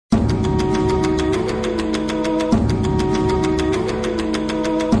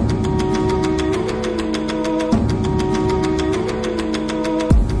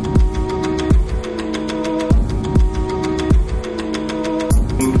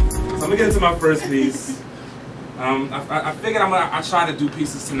get into my first piece. I figured I try to do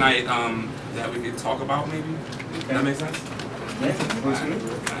pieces tonight that we could talk about maybe. Okay. That make sense? Yeah.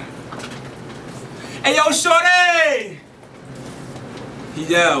 Hey yo, shorty! He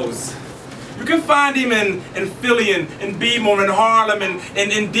yells. You can find him in Philly and Baltimore and Harlem and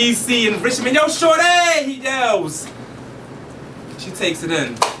in DC and Richmond. Yo, shorty! He yells. She takes it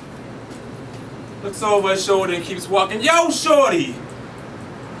in. Looks over her shoulder and keeps walking. Yo, shorty!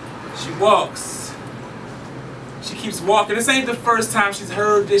 She walks. She keeps walking. This ain't the first time she's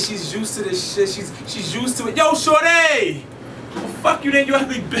heard this. She's used to this shit. She's used to it. Yo, shorty! Well, fuck you then, you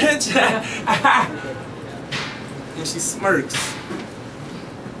ugly bitch. And she smirks.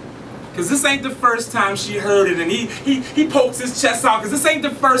 Cause this ain't the first time she heard it, and he pokes his chest out. Cause this ain't the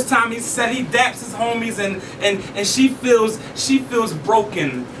first time he said he daps his homies, and she feels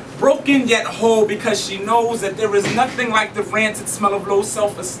broken yet whole, because she knows that there is nothing like the rancid smell of low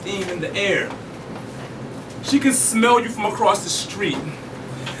self-esteem in the air. She can smell you from across the street.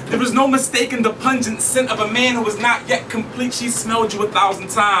 There is no mistaking the pungent scent of a man who is not yet complete. She smelled you 1,000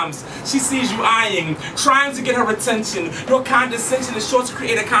 times. She sees you eyeing, trying to get her attention. Your condescension is sure to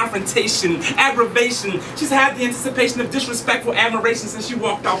create a confrontation, aggravation. She's had the anticipation of disrespectful admiration since she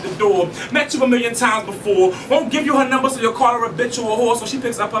walked out the door. Met you 1,000,000 times before. Won't give you her number, so you'll call her a bitch or a whore. So she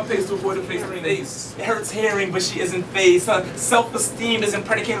picks up her pace to avoid the face. It hurts hearing, but she isn't phased. Her self-esteem isn't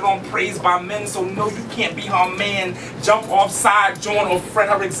predicated on praise by men, so no, you can't be her man. Jump off side, join, or fret.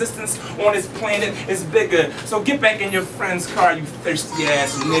 Her existence on this planet is bigger. So get back in your friend's car, you thirsty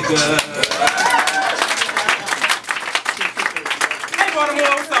ass nigga. Hey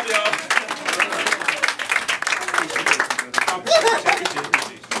Baltimore, what's up, y'all?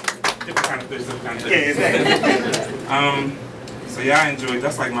 Different kind of thirsty, different kind of thirsty. Yeah, exactly. So yeah, I enjoyed.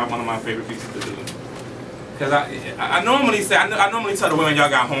 That's like one of my favorite pieces to do. Cause I normally say I normally tell the women y'all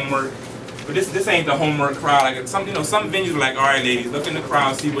got homework. But this ain't the homework crowd. Like some venues are like, all right, ladies, look in the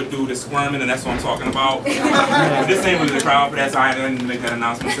crowd, see what dude is squirming, and that's what I'm talking about. This ain't really the crowd, but that's all right. I didn't make that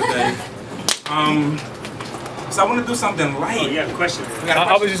announcement today. So I want to do something light. Oh, you have a question?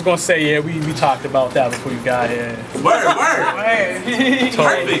 I was just gonna say, yeah, we talked about that before you got here. Word.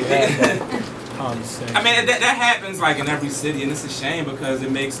 Perfect. I mean, that happens like in every city, and it's a shame because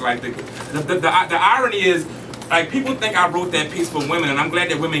it makes like the irony is. Like, people think I wrote that piece for women, and I'm glad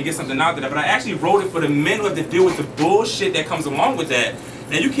that women get something out of that, but I actually wrote it for the men who have to deal with the bullshit that comes along with that.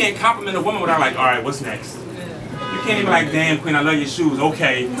 Now, you can't compliment a woman without like, all right, what's next? You can't even like, damn, queen, I love your shoes.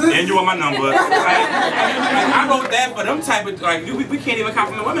 Okay, and you want my number. Like, I wrote that for them type of, like, we can't even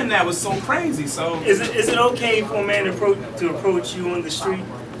compliment women now. It's so crazy, so. Is it okay for a man to approach you on the street?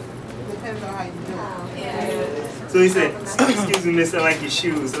 Depends on how you do it. So he said, excuse me, miss, I like your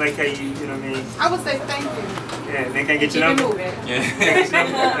shoes. I like how you know what I mean? I would say thank you. Yeah, then can I get your number? Yeah.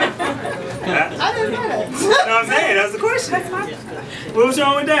 I didn't know that. You know what I'm saying? That was the question. What was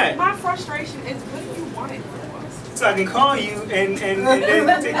wrong with that? My frustration is, what do you want it for? So I can call you and then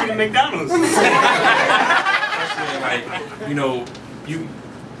take you to McDonald's. Like, you know, you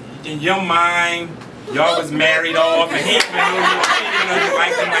in your mind, y'all was married off, and he didn't even know you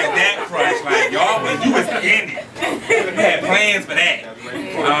liked him like that crush. Like, y'all was, you was in it. You had plans for that.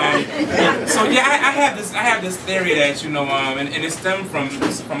 So yeah, I have this theory that, you know, and it stemmed from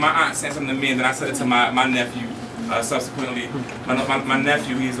my aunt saying something to me, and then I said it to my nephew subsequently. My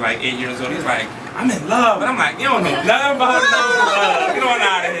nephew, he's like 8 years old. He's like, I'm in love, and I'm like, you don't know nothing about love. Get on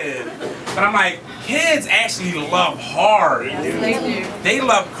out of here. But I'm like, kids actually love hard. They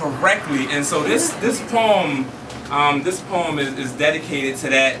love correctly, and so this poem is dedicated to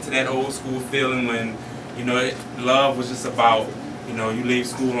that old school feeling when, you know, love was just about, you know, you leave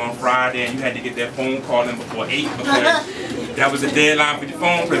school on Friday and you had to get that phone call in before 8 because that was the deadline for your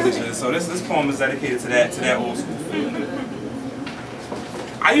phone privileges. So this poem is dedicated to that old school feeling.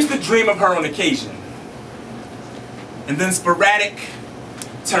 I used to dream of her on occasion, and then sporadic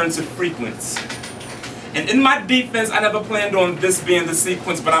turned to frequent. And in my defense, I never planned on this being the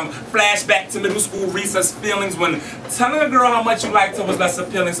sequence, but I'm flashback to middle school recess feelings when telling a girl how much you liked her was less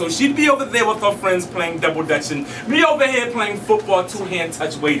appealing. So she'd be over there with her friends playing double dutch, and me over here playing football, two-hand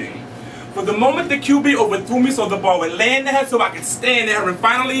touch waiting. For the moment the QB overthrew me so the ball would land there so I could stand there and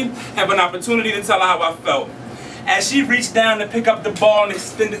finally have an opportunity to tell her how I felt. As she reached down to pick up the ball and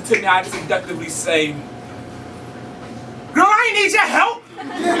extend it to me, I'd seductively say, "Girl, I ain't need your help.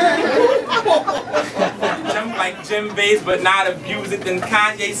 Like Jim Bass, but not abuse it. Then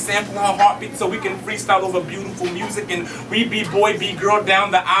Kanye sample her heartbeat so we can freestyle over beautiful music. And we be boy, be girl down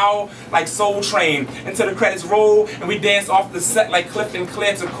the aisle like Soul Train. Until the credits roll and we dance off the set like Cliff and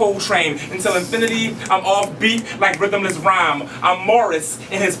Claire to Coltrane. Until infinity, I'm off beat like rhythmless rhyme. I'm Morris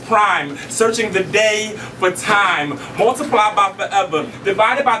in his prime, searching the day for time. Multiplied by forever,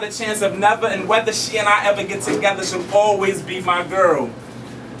 divided by the chance of never. And whether she and I ever get together, she'll always be my girl.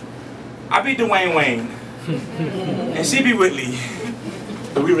 I be Dwayne Wayne. And she be Whitley,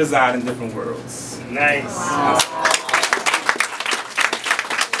 but we reside in different worlds. Nice.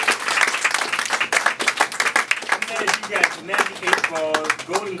 You got the Magic 8 Ball,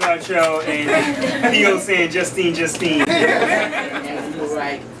 Golden Cartrell, and Theo saying Justine, Justine. And you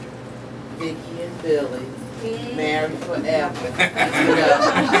write Vicky and Billy, married forever. The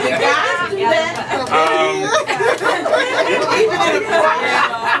guys do that.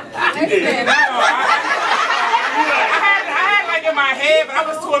 In my head, but I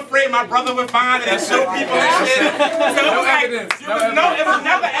was too afraid my brother would find it and show people and shit. So it was like, it was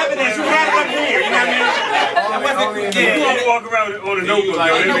never evidence. You had it up here, you know what I mean? That wasn't, You want to walk around on a notebook,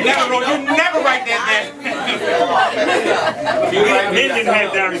 you never write that down. Men didn't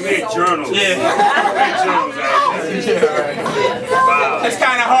have down in their journals. Yeah. Journals out there. Wow. It's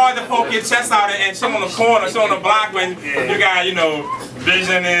kind of hard to poke your chest out and show on the corner, show on the block when you got, you know,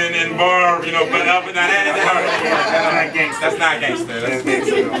 Vision and Barb, you know, but that's not gangster. That's not gangster. That's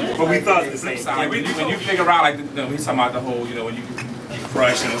gangster. But we thought the same. Yeah, when you figure out, like, we talking about the whole, you know, when you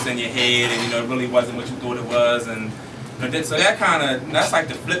crush and what's in your head, and you know, it really wasn't what you thought it was, and you know, so that that's like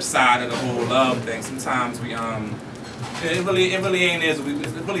the flip side of the whole love thing. Sometimes we it really ain't it's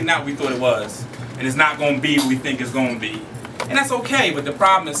really not what we thought it was, and it's not gonna be what we think it's gonna be, and that's okay. But the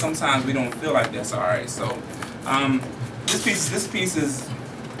problem is sometimes we don't feel like that's all right. So. This piece is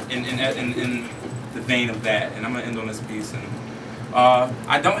in the vein of that, and I'm gonna end on this piece. And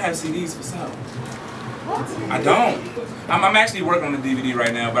I don't have CDs for sale. I don't. I'm actually working on a DVD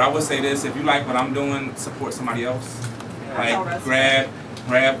right now, but I would say this: if you like what I'm doing, support somebody else. Like grab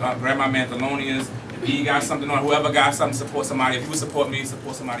my man Thelonious. If he got something on, whoever got something, support somebody. If you would support me,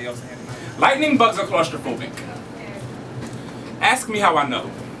 support somebody else. Lightning bugs are claustrophobic. Ask me how I know.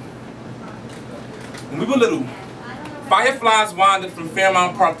 When we were little, fireflies wandered from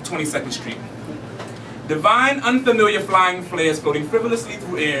Fairmount Park to 22nd Street. Divine, unfamiliar flying flares floating frivolously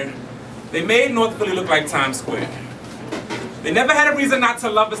through air, they made North Philly look like Times Square. They never had a reason not to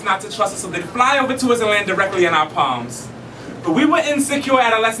love us, not to trust us, so they'd fly over to us and land directly in our palms. But we were insecure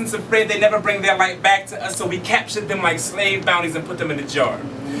adolescents afraid they'd never bring their light back to us, so we captured them like slave bounties and put them in a jar.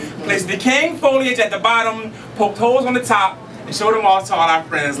 Placed decaying foliage at the bottom, poked holes on the top, and showed them all to all our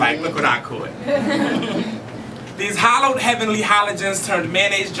friends like, look what I caught. These hollowed heavenly halogens turned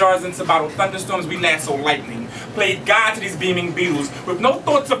mayonnaise jars into bottled thunderstorms. We lassoed lightning, played God to these beaming beetles. With no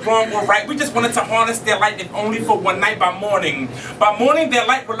thoughts of wrong or right, we just wanted to harness their light, if only for one night. By morning, their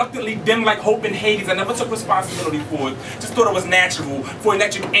light reluctantly dimmed like hope in Hades. I never took responsibility for it, just thought it was natural for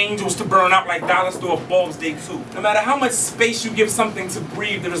electric angels to burn out like dollar store bulbs day 2. No matter how much space you give something to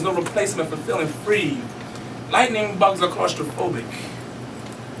breathe, there is no replacement for feeling free. Lightning bugs are claustrophobic.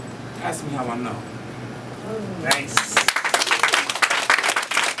 Ask me how I know. Nice. So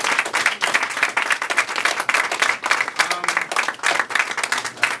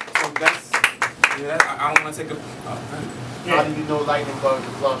that's, I don't want to take a... How do you know lightning bugs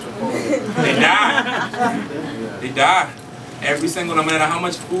are claustrophobic? They die. They die. Every single, no matter how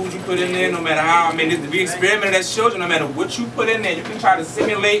much food you put in there, no matter how, we experimented as children, no matter what you put in there, you can try to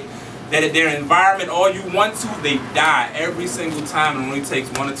simulate that at their environment all you want to, they die every single time, and it only takes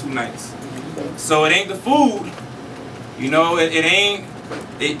 1 or 2 nights. So it ain't the food, you know, it ain't,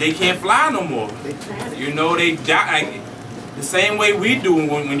 they can't fly no more. You know, they die like, the same way we do.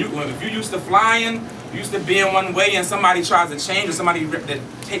 If you used to flying, you used to being one way, and somebody tries to change, or somebody that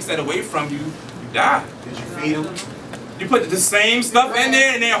takes that away from you, you die. Did you feed them? You put the same stuff in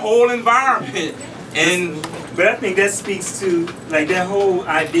there in their whole environment. But I think that speaks to like that whole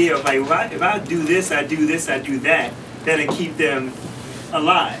idea of like, if I do this, I do this, I do that, that'll keep them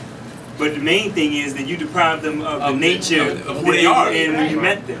alive. But the main thing is that you deprive them of the nature of who they are, and when you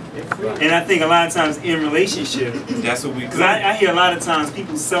met them. And I think a lot of times in relationship, that's what we. Because I hear a lot of times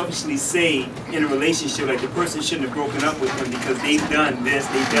people selfishly say in a relationship like the person shouldn't have broken up with them because they've done this,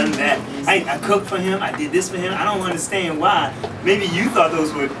 they've done that. I cooked for him, I did this for him. I don't understand why. Maybe you thought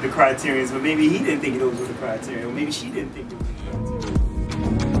those were the criteria, but maybe he didn't think those were the criteria, or maybe she didn't think those were the criteria.